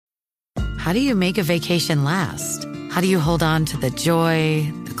how do you make a vacation last? How do you hold on to the joy,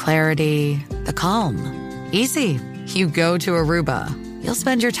 the clarity, the calm? Easy. You go to Aruba. You'll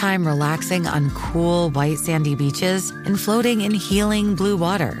spend your time relaxing on cool, white, sandy beaches and floating in healing blue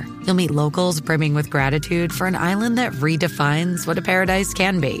water. You'll meet locals brimming with gratitude for an island that redefines what a paradise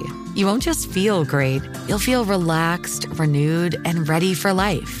can be. You won't just feel great, you'll feel relaxed, renewed, and ready for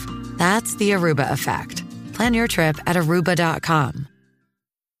life. That's the Aruba effect. Plan your trip at Aruba.com.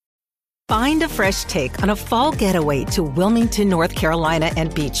 Find a fresh take on a fall getaway to Wilmington, North Carolina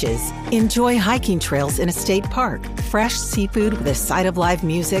and beaches. Enjoy hiking trails in a state park, fresh seafood with a side of live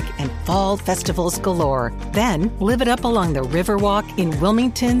music, and fall festivals galore. Then live it up along the Riverwalk in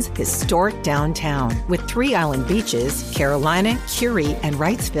Wilmington's historic downtown. With 3 island beaches, Carolina, Curie, and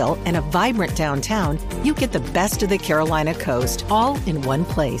Wrightsville, and a vibrant downtown, you get the best of the Carolina coast, all in one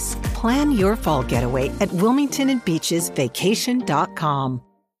place. Plan your fall getaway at WilmingtonandBeachesVacation.com.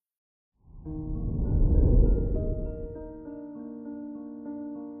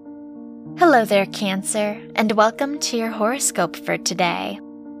 Hello there, Cancer, and welcome to your horoscope for today,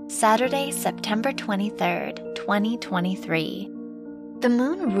 Saturday, September 23rd, 2023. The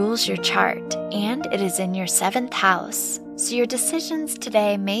moon rules your chart, and it is in your 7th house, so your decisions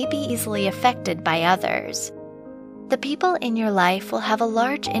today may be easily affected by others. The people in your life will have a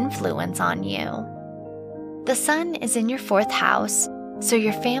large influence on you. The sun is in your 4th house, so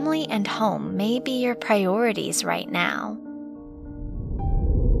your family and home may be your priorities right now.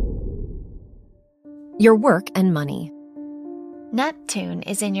 Your work and money. Neptune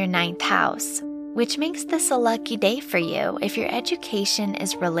is in your 9th house, which makes this a lucky day for you if your education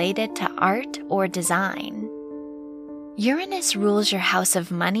is related to art or design. Uranus rules your house of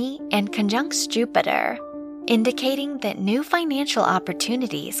money and conjuncts Jupiter, indicating that new financial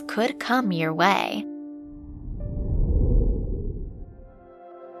opportunities could come your way.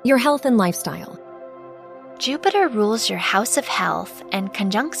 Your health and lifestyle. Jupiter rules your house of health and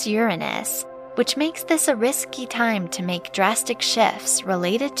conjuncts Uranus, which makes this a risky time to make drastic shifts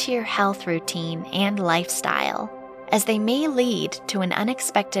related to your health routine and lifestyle, as they may lead to an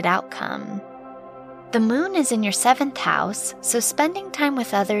unexpected outcome. The moon is in your 7th house, so spending time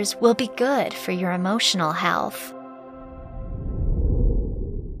with others will be good for your emotional health.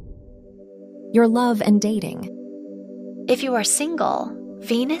 Your love and dating. If you are single,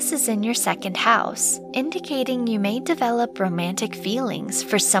 Venus is in your 2nd house, indicating you may develop romantic feelings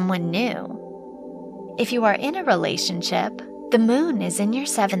for someone new. If you are in a relationship, the moon is in your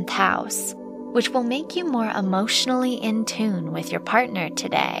 7th house, which will make you more emotionally in tune with your partner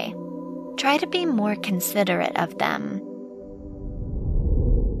today. Try to be more considerate of them.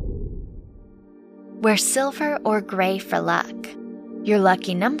 Wear silver or gray for luck. Your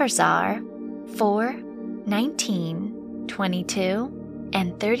lucky numbers are 4, 19, 22,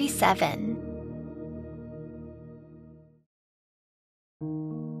 and 37.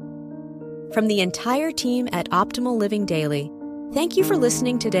 From the entire team at Optimal Living Daily, thank you for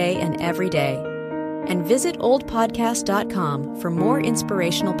listening today and every day. And visit oldpodcast.com for more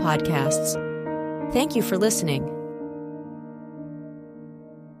inspirational podcasts. Thank you for listening.